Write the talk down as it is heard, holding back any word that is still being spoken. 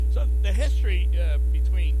The history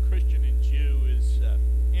between Christian and Jew is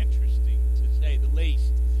interesting, to say the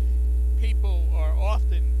least. People are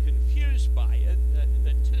often confused by it.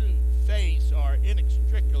 The two faiths are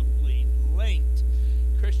inextricably linked,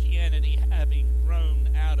 Christianity having grown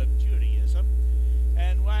out of Judaism.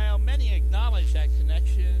 And while many acknowledge that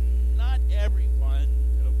connection, not everyone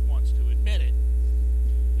wants to admit it.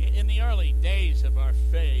 In the early days of our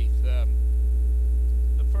faith, the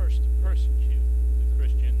first to persecute the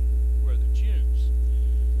Christian were the Jews.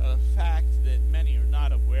 A fact that many are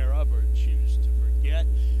not aware of or choose to forget.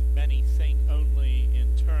 Many think only in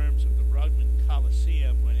terms of the Roman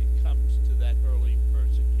Colosseum when it comes to that early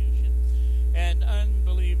persecution. And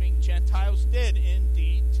unbelieving Gentiles did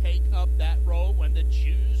indeed take up that role when the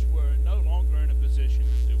Jews were no longer in a position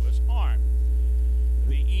to do us harm.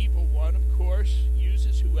 The evil one, of course,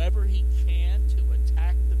 uses whoever he can to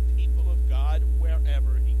attack the people of God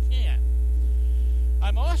wherever he can.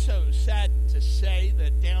 I'm also saddened to say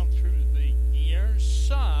that down through the years,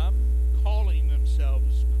 some, calling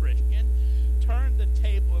themselves Christian, turned the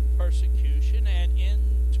table of persecution, and in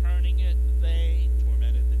turning it, they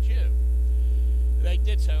tormented the Jew. They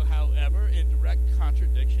did so, however, in direct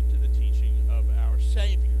contradiction to the teaching of our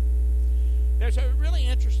Savior. There's a really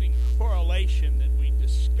interesting correlation that we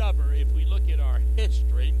discover if we look at our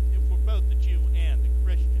history for both the Jew and the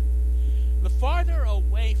Christian. The farther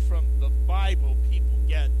away from the Bible people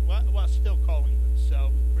get, while still calling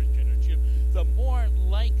themselves Christian or Jew, the more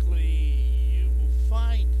likely you will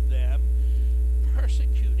find them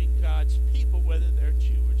persecuting God's people, whether they're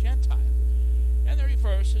Jew or Gentile. And the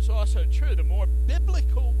reverse is also true. The more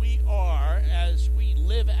biblical we are as we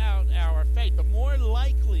live out our faith, the more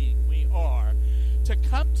likely we are to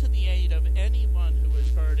come to the aid of anyone who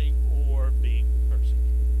is hurting or being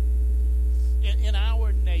persecuted. In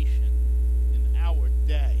our nation, in our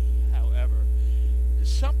day, however,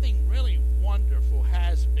 something really wonderful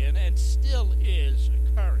has been and still is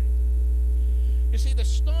occurring. You see, the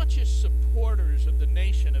staunchest supporters of the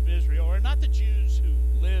nation of Israel are not the Jews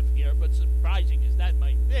who live here, but surprising as that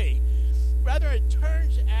might be. Rather, it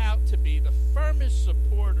turns out to be the firmest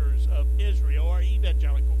supporters of Israel are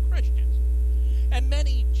evangelical Christians. And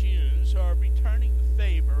many Jews are returning the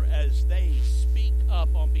favor as they speak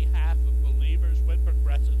up on behalf of believers when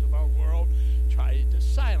progressives of our world try to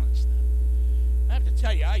silence them. I have to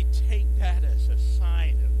tell you, I take that as a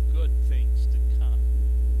sign of good things to come.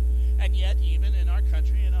 And yet, even in our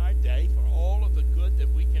country in our day, for all of the good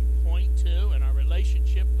that we can point to in our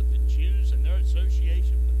relationship with the Jews and their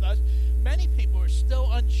association with us, many people are still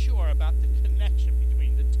unsure about the connection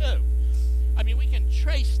between the two. I mean, we can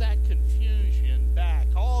trace that confusion back,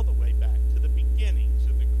 all the way back to the beginnings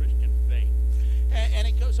of the Christian faith. And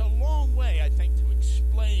it goes a long way, I think, to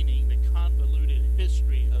explaining the convoluted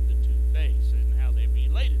history of the two faiths and how they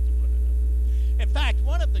related to one another. In fact,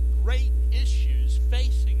 one of the great issues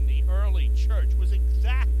facing the early church was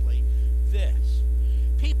exactly this.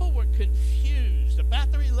 People were confused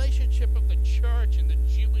about the relationship of the church and the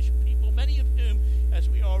Jewish people, many of whom, as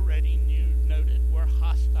we already noted, were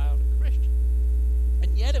hostile to Christians.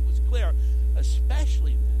 And yet it was clear,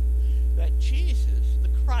 especially then, that Jesus, the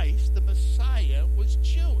Christ, the Messiah, was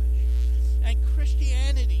Jewish. And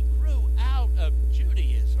Christianity grew out of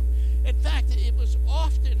Judaism. In fact, it was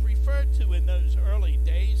often referred to in those early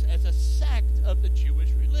days as a sect of the Jewish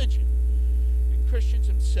religion. And Christians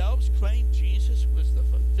themselves claimed Jesus was the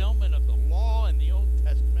fulfillment of the law and the Old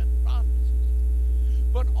Testament prophecies.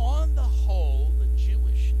 But on the whole, the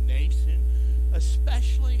Jewish nation,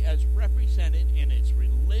 especially as represented in its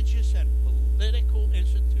religious and political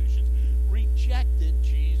institutions, rejected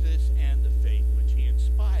Jesus and the faith which he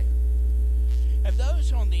inspired. And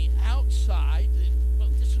those on the outside, well,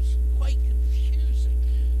 this was quite confusing,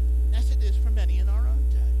 as it is for many in our own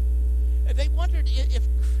day. And they wondered if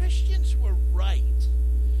Christians were right,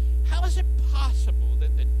 how is it possible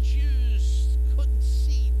that the Jews couldn't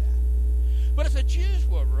see that? But if the Jews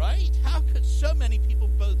were right, how could so many people,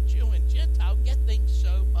 both Jew and Gentile, get things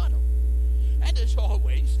so muddled? And as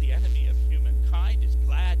always, the enemy of humankind is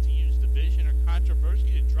glad to use division or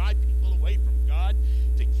controversy to drive people away from God,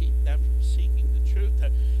 to keep them from seeking the truth,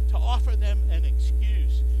 to offer them an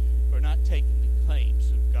excuse for not taking the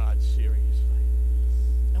claims of God seriously.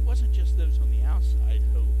 It wasn't just those on the outside,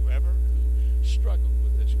 however, who struggled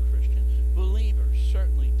with this Christian. Believers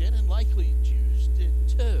certainly did, and likely Jews did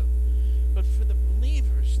too. But for the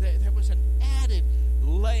believers, there was an added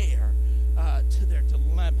layer to their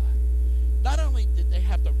dilemma. Not only did they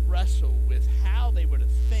have to wrestle with how they were to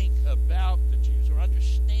think about the Jews or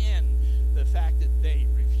understand the fact that they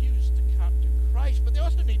refused to come to Christ, but they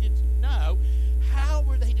also needed to know how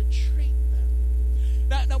were they to treat them.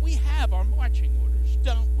 Now we have our marching orders,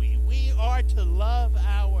 don't we? We are to love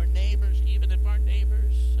our neighbors, even if our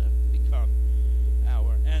neighbors become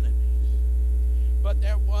our enemies. But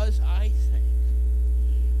there was, I think,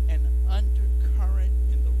 an undercurrent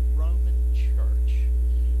in the Roman church,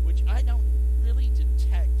 which I don't really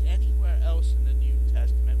detect anywhere else in the New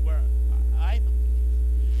Testament, where I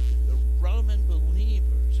believe the Roman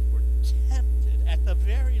believers were tempted, at the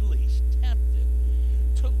very least tempted,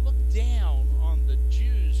 to look down on the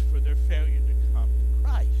Jews for their failure to come to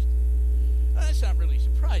Christ. Now, that's not really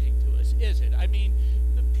surprising to us, is it? I mean,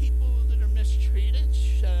 the people that are mistreated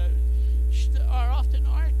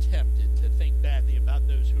are tempted to think badly about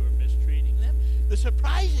those who are mistreating them. The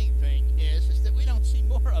surprising thing is that we don't see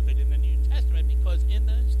more of it in the New Testament, because in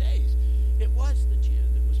those days it was the Jew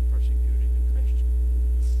that was persecuting the Christian.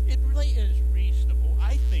 It really is reasonable,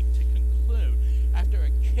 I think, to conclude after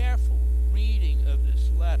a careful reading of this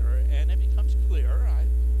letter, and it becomes clearer, I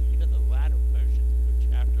believe, in the latter portion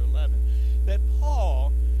of chapter 11, that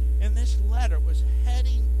Paul in this letter was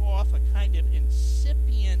heading off a kind of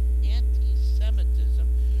incipient anti-Semitism,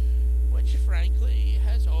 which frankly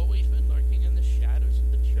has always been lurking in the shadows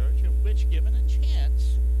of the church, and which, given a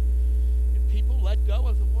chance, if people let go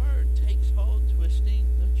of the word, takes hold, twisting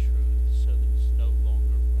the truth so that it's no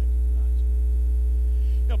longer recognizable.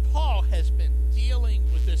 Now, Paul has been dealing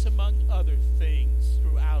with this, among other things,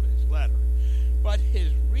 throughout his letter, but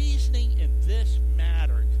his reasoning in this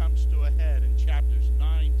matter comes to a head in chapters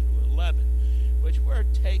 9 through 11, which we're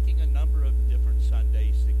taking a number of different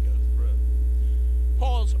Sundays to go through.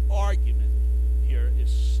 Paul's argument here is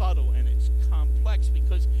subtle and it's complex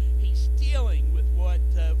because he's dealing with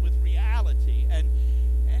with reality, and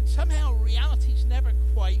somehow reality's never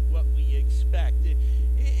quite what we expect.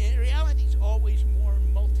 Reality's always more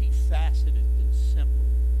multifaceted than simple.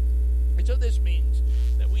 And so this means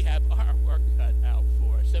that we have our work cut out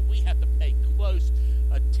for us, that we have to pay close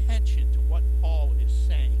attention to what Paul is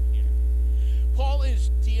saying here. Paul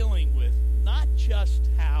is dealing with not just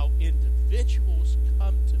how individuals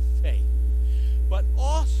come to faith, but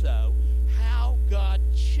also how God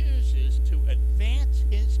chooses to advance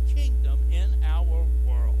his kingdom in our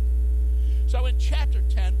world. So in chapter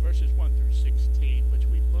 10, verses 1 through 16, which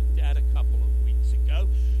we looked at a couple of weeks ago,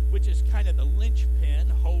 which is kind of the linchpin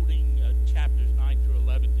holding chapters 9 through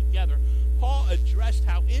 11 together, Paul addressed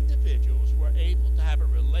how individuals were able to have a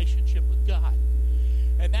relationship with God.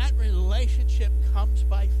 And that relationship comes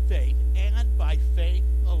by faith, and by faith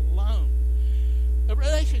alone. The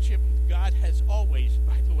relationship with God has always,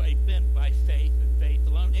 by the way, been by faith and faith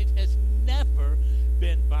alone. It has never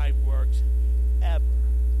been by works, ever.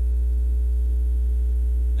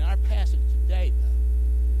 In our passage today,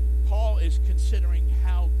 though, Paul is considering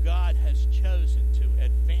how God has chosen to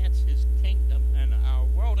advance his kingdom in our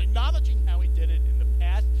world, acknowledging how he did it in the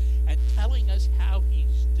past and telling us how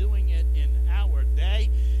he's doing it in our day.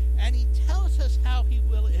 And he tells us how he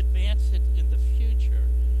will advance it in the future.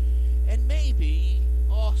 And maybe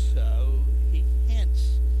also he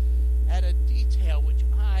hints at a detail which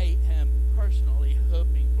I am personally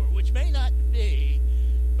hoping for, which may not be,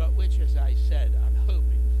 but which, as I said, I'm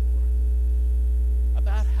hoping for,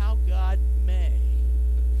 about how God may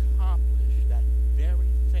accomplish that very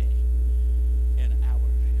thing in our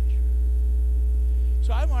future.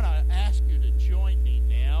 So I want to ask you to join me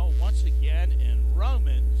now, once again, in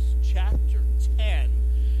Romans chapter 10,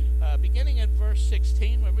 beginning in verse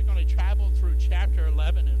 16, where we're going to travel through chapter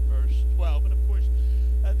 11 and verse 12. And of course,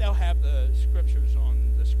 they'll have the scriptures on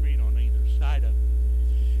the screen on either side of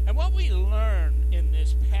it. And what we learn in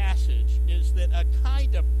this passage is that a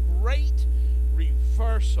kind of great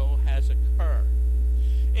reversal has occurred.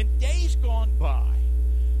 In days gone by,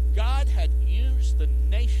 God had used the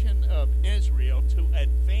nation of Israel to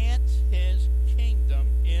advance his kingdom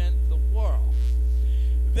in the world.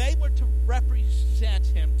 They were to represent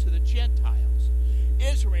him to the Gentiles.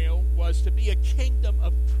 Israel was to be a kingdom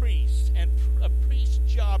of priests, and a priest's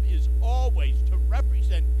job is always to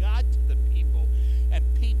represent God to the people and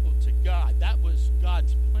people to God. That was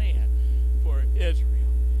God's plan for Israel.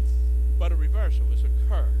 But a reversal has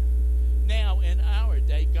occurred. Now, in our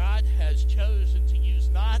day, God has chosen to use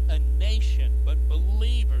not a nation, but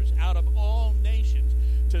believers out of all nations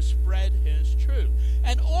to spread his truth.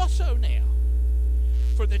 And also now,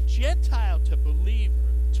 for the Gentile to believer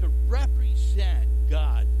to represent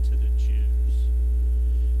God to the Jews.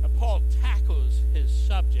 Now, Paul tackles his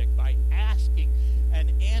subject by asking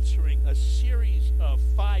and answering a series of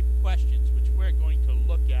 5 questions, which we're going to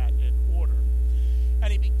look at in order.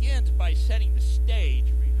 And he begins by setting the stage,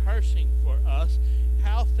 rehearsing for us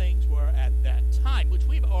how things were at that time, which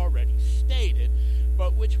we've already stated,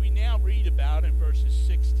 but which we now read about in verses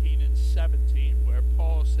 16 and 17, where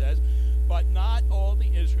Paul says, "But not all the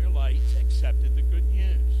Israelites accepted the good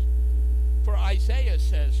news. For Isaiah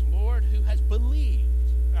says, 'Lord, who has believed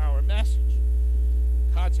our message?'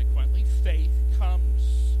 Consequently, faith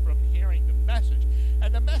comes from hearing the message,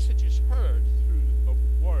 and the message is heard through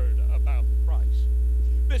the word about Christ."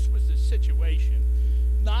 This was the situation.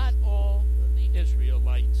 Not all the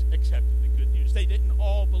Israelites accepted the good news. They didn't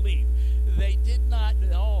all believe. They did not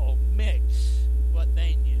all mix what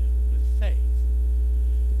they knew with faith.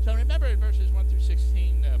 So remember in verses 1 through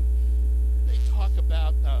 16, they talk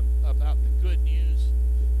about the good news.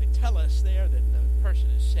 They tell us there that the person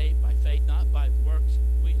is saved by faith, not by works.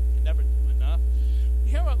 We can never do enough.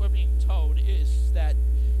 Here what we're being told is that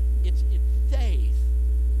it's in faith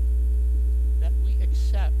that we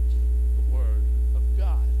accept the word of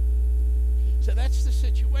God. So that's the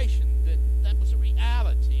situation. That was a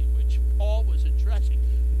reality which Paul was addressing.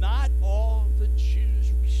 Not all the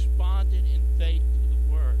Jews responded in faith to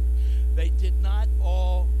the word. They did not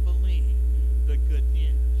all believe the good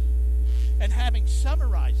news. And having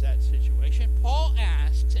summarized that situation, Paul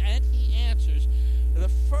asks and he answers the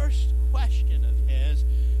first question of his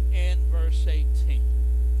in verse 18.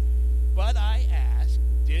 "But I ask,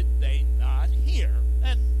 did they not hear?"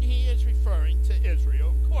 And he is referring to Israel,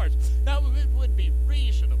 of course. Now, it would be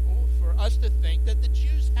reasonable for us to think that the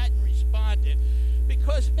Jews hadn't responded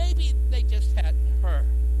because maybe they just hadn't heard.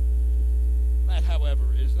 That,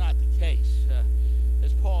 however, is not the case.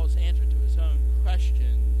 As Paul's answer to his own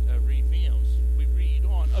question reveals, we read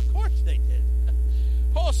on. Of course they did.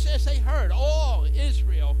 Paul says they heard. All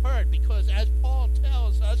Israel heard, because as Paul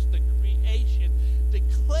tells us, the creation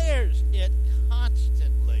declares it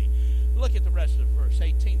constantly. Look at the rest of verse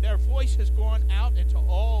 18. "Their voice has gone out into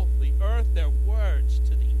all the earth, their words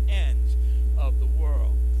to the ends of the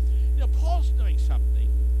world." You know, Paul's doing something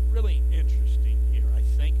really interesting here, I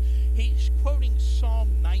think. He's quoting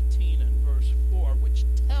Psalm 19 and verse 4, which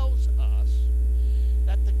tells us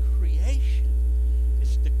that the creation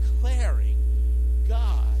is declaring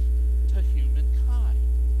God to humankind.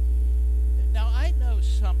 Now, I know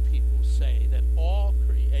some people say that all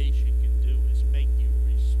creation can do is make you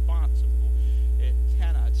responsible. It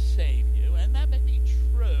cannot save you, and that may be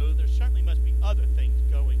true. There certainly must be other things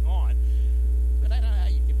going on, but I don't know how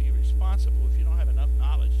you can be responsible if you don't have enough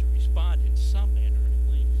knowledge to respond in some manner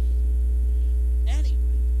at least.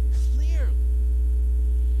 Anyway, clearly,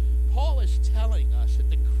 Paul is telling us that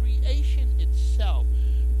the creation itself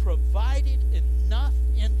provided enough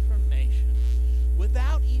information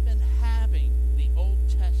without even having the Old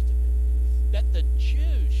Testament that the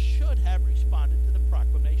Jews should have responded to the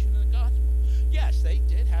proclamation of the gospel. Yes, they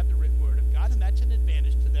did have the written word of God, and that's an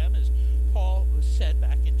advantage to them, as Paul said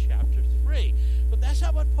back in chapter 3. But that's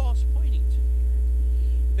not what Paul's pointing to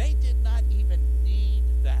here. They did not even need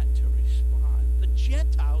that to respond. The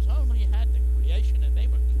Gentiles only had the creation, and they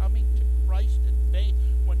were coming to Christ in faith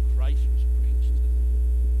when Christ was preached to them.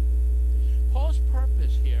 Paul's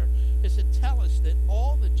purpose here is to tell us that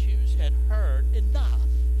all the Jews had heard enough.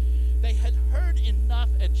 They had heard enough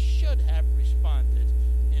and should have responded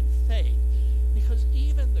in faith, because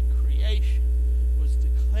even the creation was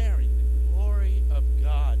declaring the glory of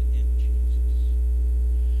God in Jesus.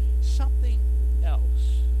 Something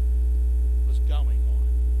else was going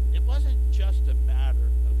on. It wasn't just a matter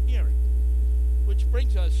of hearing, which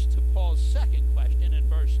brings us to Paul's second question in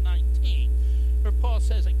verse 19, where Paul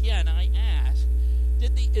says, "Again, I ask,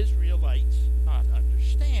 did the Israelites not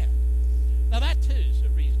understand?" Now that too is a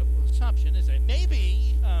reasonable assumption, isn't it?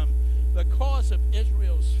 Maybe the cause of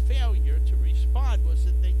Israel's failure to respond was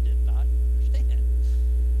that they did not understand.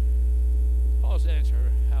 Paul's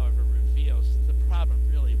answer, however, reveals the problem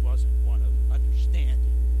really wasn't one of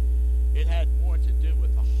understanding. It had more to do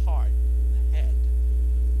with the heart and the head.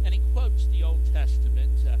 And he quotes the Old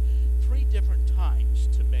Testament 3 different times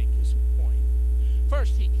to make his point.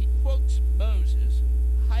 First, he quotes Moses,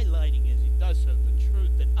 highlighting as he does so the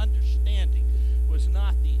truth that understanding was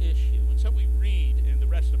not the issue. And so we read in the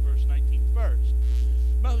rest of verse 19 first.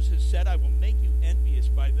 Moses said, "I will make you envious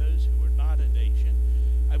by those who are not a nation.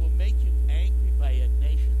 I will make you angry by a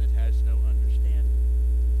nation that has no understanding."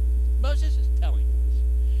 Moses is telling us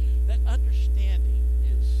that understanding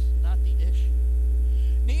is not the issue.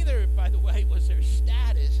 Neither, by the way, was their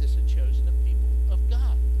status as a chosen people of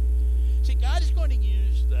God. See, God is going to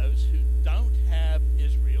use those who don't have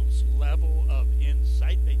Israel's level of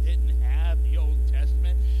insight. They didn't have the Old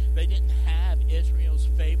Testament. They didn't have Israel's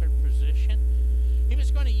favored position. He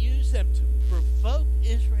was going to use them to provoke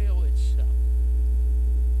Israel itself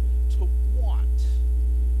to want,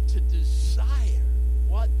 to desire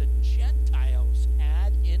what the Gentiles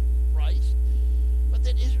had in Christ, but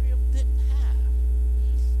that Israel didn't have.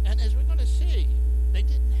 And as we're going to see, they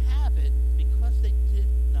didn't have it because they did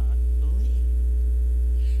not believe.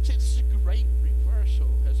 See, this is a great reversal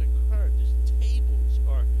has occurred. These tables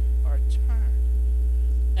are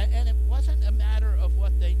turned. And it wasn't a matter of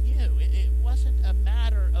what they knew. It wasn't a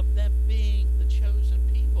matter of them being the chosen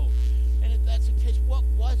people. And if that's the case, what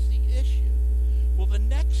was the issue? Well, the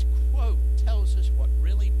next quote tells us what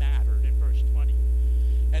really mattered in verse 20.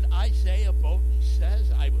 And Isaiah boldly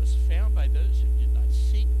says, I was found by those who did not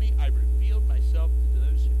seek me. I revealed myself to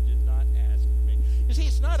those who did not ask for me. You see,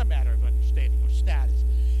 it's not a matter of understanding or status.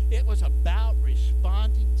 It was about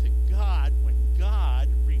responding to God when God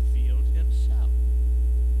revealed himself.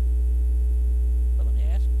 But let me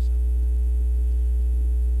ask you something.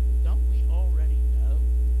 Don't we already know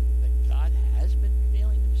that God has been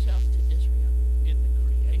revealing himself to Israel in the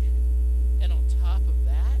creation? And on top of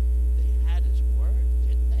that, they had his word,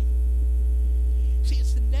 didn't they? See,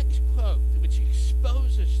 it's the next quote which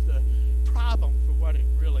exposes the problem for what it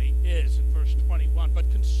really is in verse 21.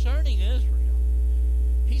 But concerning Israel,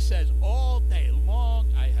 he says, all day long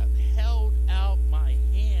I have held out my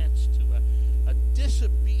hands to a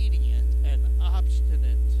disobedient and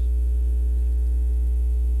obstinate.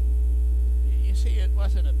 You see, it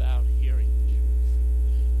wasn't about hearing the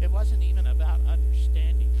truth. It wasn't even about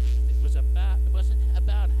understanding the truth. It wasn't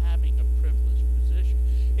about having a privileged position.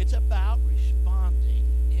 It's about responding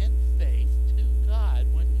in faith to God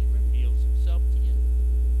when he reveals himself to you.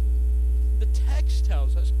 The text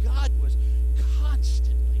tells us God was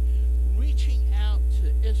constantly reaching out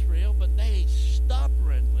to Israel, but they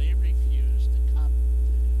stubbornly refused to come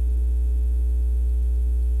to him.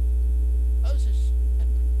 Moses had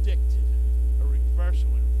predicted a reversal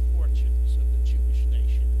in fortunes of the Jewish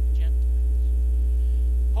nation and the Gentiles.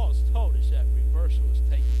 Paul's told us that reversal is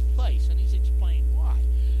taking place, and he's explained why.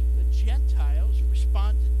 The Gentiles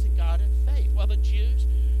responded to God in faith, while the Jews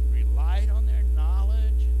relied on their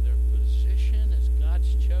knowledge and their position as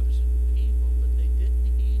God's chosen people, but they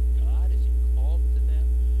didn't heed God as he called to them,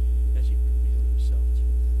 as he revealed himself to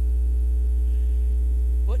them.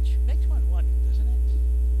 Which makes one wonder, doesn't it?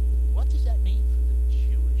 What does that mean for the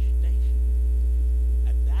Jewish nation?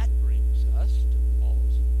 And that brings us to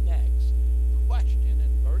Paul's next question in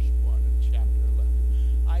verse 1 of chapter 11.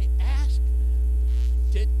 I ask them,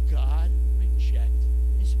 did God reject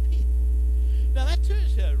his people? Now that too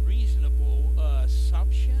is a reasonable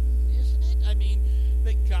assumption, isn't it? I mean,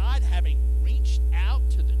 that God, having reached out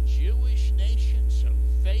to the Jewish nation so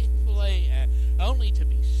faithfully and only to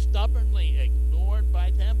be stubbornly ignored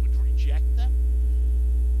by them, would reject them?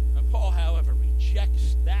 And Paul, however,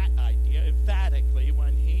 rejects that idea emphatically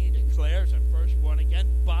when he declares in verse 1 again,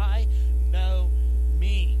 by no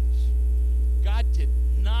means. God did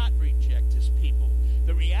not reject his people.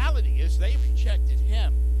 The reality is they rejected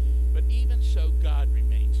him, but even so God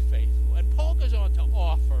remains faithful. And Paul goes on to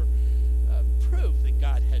offer proof that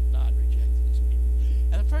God had not rejected his people.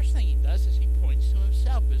 And the first thing he does is he points to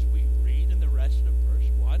himself, as we read in the rest of verse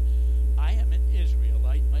 1. I am an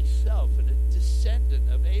Israelite myself, and a descendant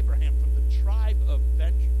of Abraham from the tribe of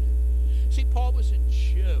Benjamin. See, Paul was a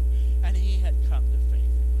Jew, and he had come to faith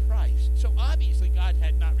in Christ. So obviously God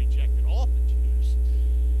had not rejected all the Jews.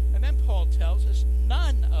 And then Paul tells us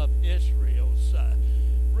none of Israel's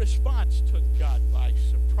response took God by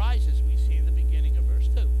surprise, as we see in the beginning of verse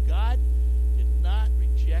 2. God did not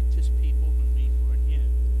reject his people whom he foreknew.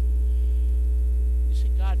 You see,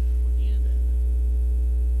 God foreknew them.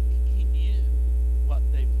 He knew what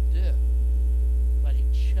they would do, but he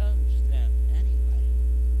chose them anyway.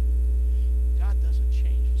 God doesn't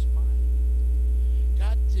change his mind.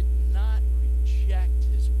 God did not reject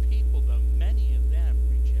his people, though many of them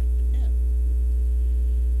rejected him.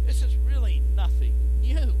 This is really nothing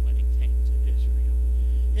new when it came to Israel.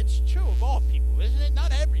 It's true of all people, isn't it?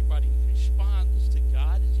 Not everybody responds to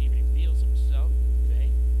God as he reveals himself in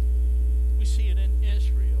faith. We see it in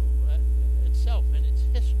Israel itself, in its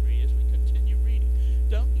history, as we continue reading.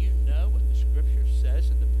 Don't you know what the scripture says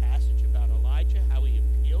in the passage about Elijah, how he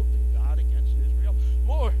appealed to God against Israel?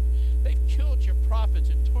 Lord, they've killed your prophets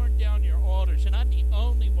and torn down your altars, and I'm the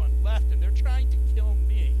only one left, and they're trying to kill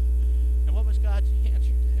me. And what was God's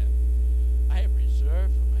answer to him? I have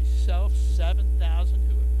reserved for myself 7,000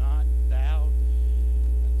 who have not bowed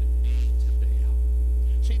at the knee to Baal.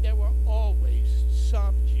 See, there were always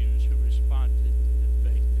some Jews who responded in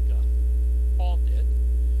faith to God. Paul did.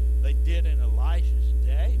 They did in Elijah's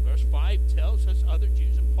day. Verse 5 tells us other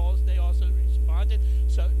Jews in Paul's day also responded.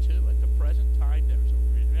 So too, at the present time, there is a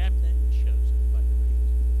remnant chosen by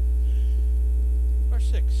grace. Verse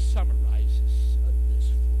 6 summarizes this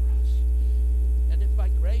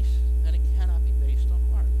grace, then it cannot be based on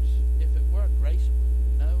works. If it were, grace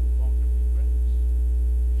would no longer be grace.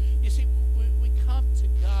 You see, we come to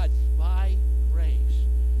God by grace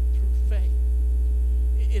through faith.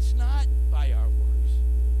 It's not by our works.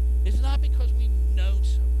 It's not because we know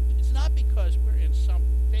so much. It's not because we're in some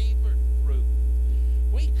favored group.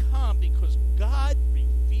 We come because God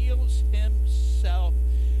reveals himself,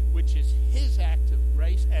 which is his act of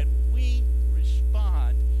grace, and we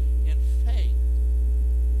respond in faith.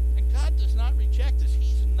 And God does not reject us.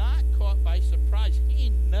 He's not caught by surprise. He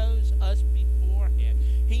knows us beforehand.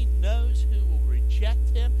 He knows who will reject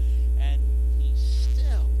him, and he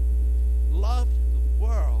still loved the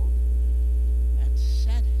world and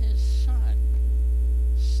sent his son.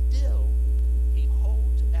 Still, he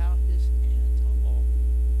holds out his hand to all.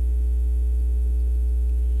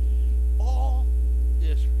 All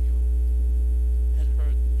Israel had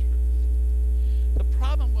heard the truth. The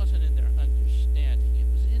problem wasn't in their understanding. It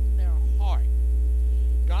was in their heart.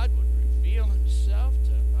 God would reveal himself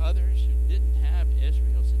to others who didn't have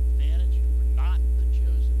Israel's advantage, who were not the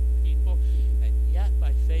chosen people, and yet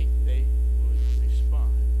by faith they would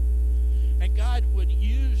respond. And God would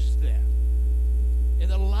use them in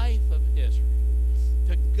the life of Israel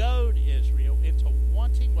to goad Israel into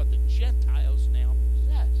wanting what the Gentiles now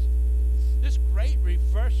possessed. This great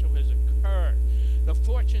reversal has occurred. The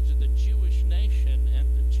fortunes of the Jewish nation and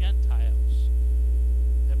the Gentiles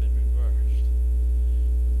have been reversed.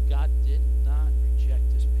 God did not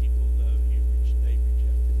reject his people, though they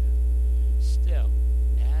rejected him. Still,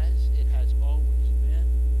 as it has always been,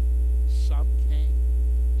 some came,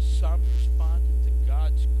 some responded to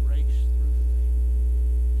God's grace through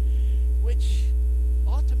faith, which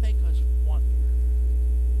ought to make us wonder,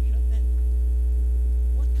 shouldn't it?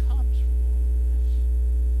 What comes from all of this?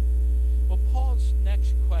 Well, Paul's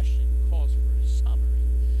next question calls for a summary.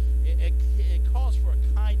 It calls for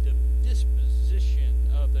a kind of disposition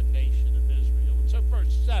of the nation of Israel. And so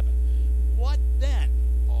verse 7, what then,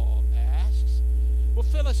 Paul asks? Well,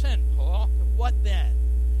 fill us in, Paul. What then?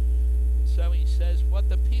 And so he says, what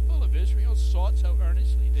the people of Israel sought so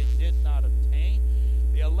earnestly they did not obtain.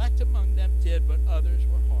 The elect among them did, but others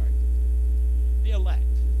were hardened. The elect,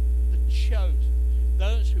 the chosen,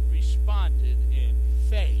 those who responded in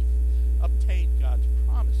faith, obtained God's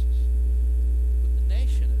promises. But the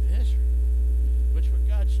nation of Israel, which were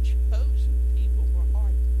God's chosen people, were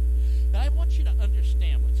hardened. Now I want you to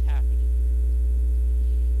understand what's happening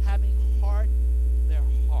here. Having hardened their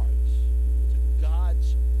hearts to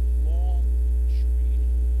God's long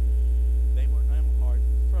treaty, they were now hardened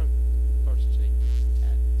further. Verse 8 and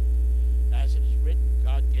 10. As it is written,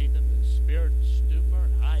 God gave them the spirit of stupor,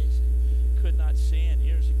 and eyes that could not see, and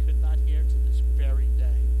ears that could not hear, to this very day.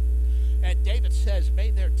 And David says,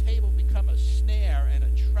 may their table become a snare and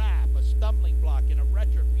a trap, a stumbling block and a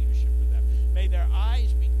retribution for them. May their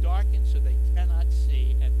eyes be darkened so they cannot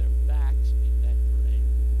see, and their backs be bent for anger.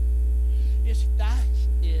 Yes, that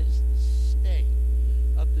is the state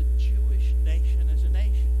of the Jewish nation as a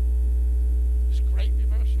nation. This great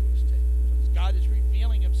reversal is taking place. God is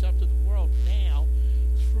revealing himself to the world now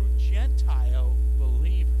through Gentile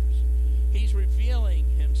believers. He's revealing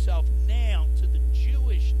himself now to the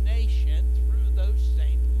Jewish nation through those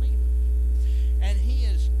same believers. And he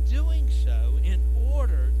is doing so in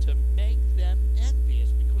order to make them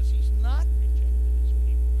envious, because he's not rejected his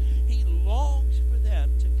people. He longs for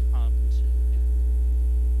them to come to him.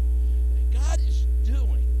 And God is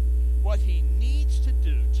doing what he needs to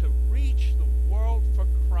do to reach the world for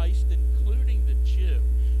Christ, including the Jew,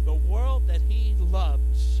 the world that he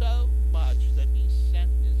loved so much that he sent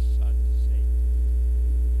his son to save them.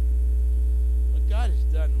 What God has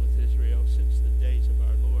done with Israel since the days of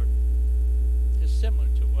our Lord is similar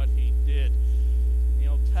to what he did in the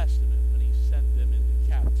Old Testament when he sent them into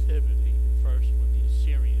captivity, first when the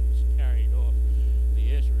Assyrians carried off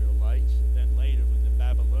the Israelites, and then later when the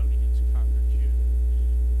Babylonians conquered Judah.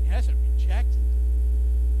 He hasn't rejected them.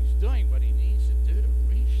 He's doing what he needs to do to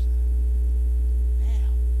reach them. Now,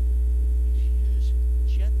 he's using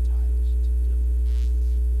Gentiles to do it.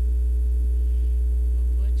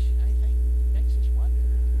 Which I think makes us wonder,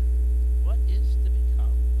 what is to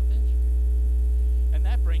become of Israel? And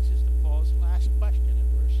that brings us to Paul's last question in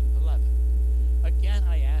verse 11. Again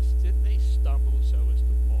I ask, did they stumble so as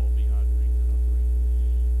to fall beyond recovery?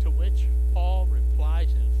 To which Paul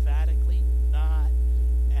replies emphatically, not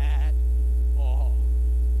at all.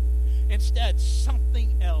 Instead,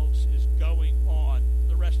 something else is going on.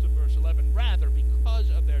 The rest of verse 11. Rather, because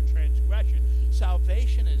of their transgression,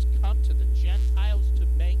 salvation has come to the Gentiles to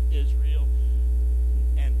make Israel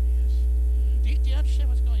envious. Do you understand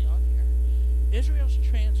what's going on here? Israel's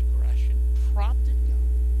transgression prompted God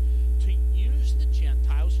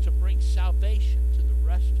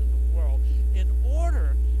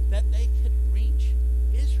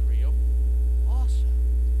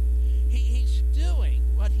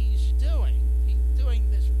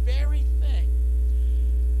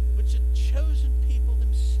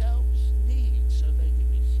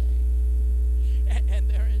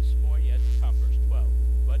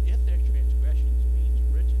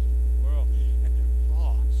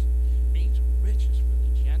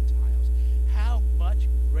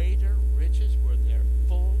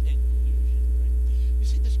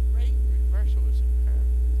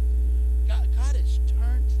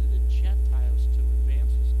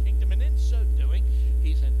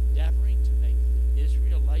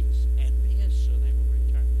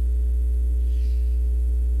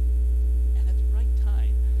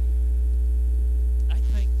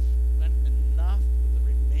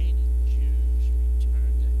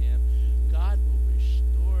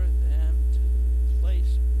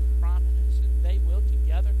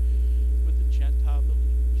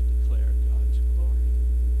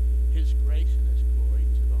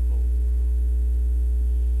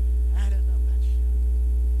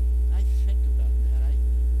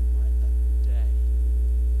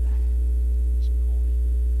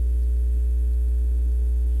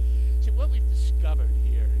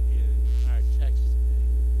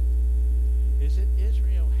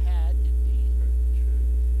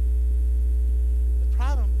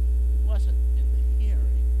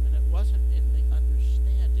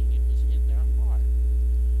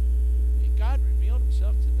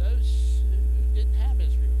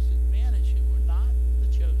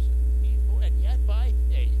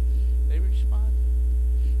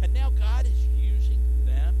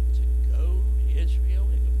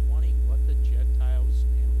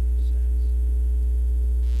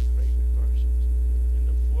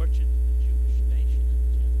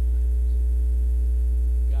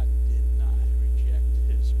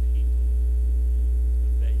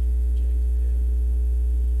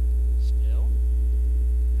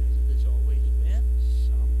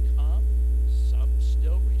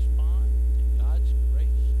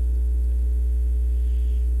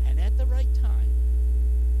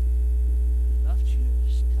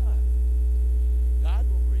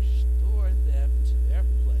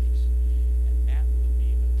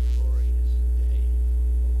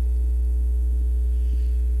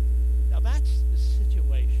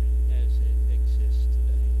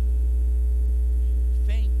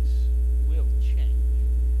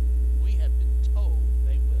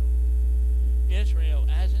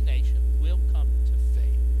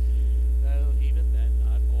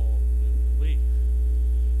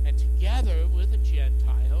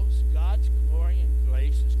Gentiles, God's glory and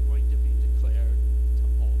grace is going to be declared to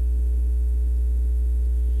all.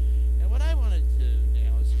 And what I want to do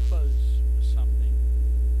now is close with something.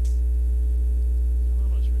 I'm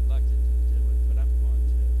almost reluctant to do it, but I'm going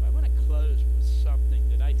to. I want to close with something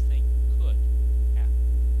that I think could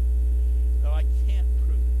happen, though I can't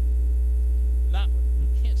prove it.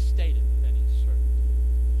 Can't state it with any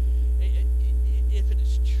certainty. If it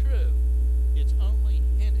is true, it's only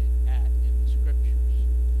hinted at in the Scriptures.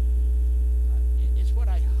 It's what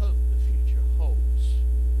I hope the future holds.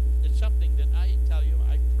 It's something that I tell you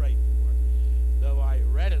I pray for, though I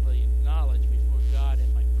readily acknowledge before God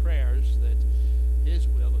in my prayers that His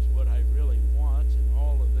will is what I really want, and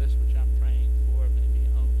all of this which I'm praying for may be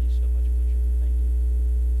only so much wishful thinking.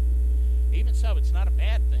 Even so, it's not a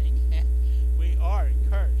bad thing. We are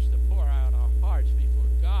encouraged to pour out our hearts before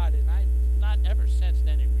God, and I've not ever sensed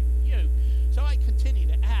any rebuke, so I continue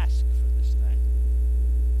to ask for this thing.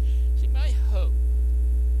 See, my hope,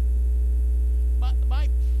 my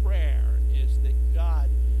prayer is that God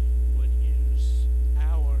would use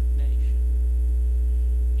our nation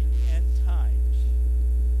in the end times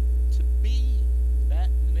to be that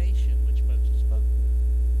nation which Moses spoke of.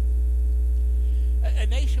 A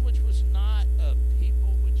nation which was not a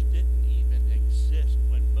people which didn't even exist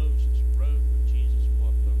when Moses rode with Jesus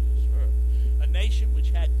walked on this earth. A nation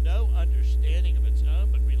which had no understanding of its own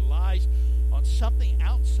but relies on something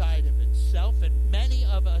outside of itself, and many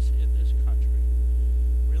of us in this country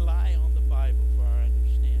rely on the Bible for our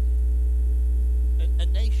understanding. A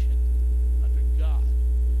nation under God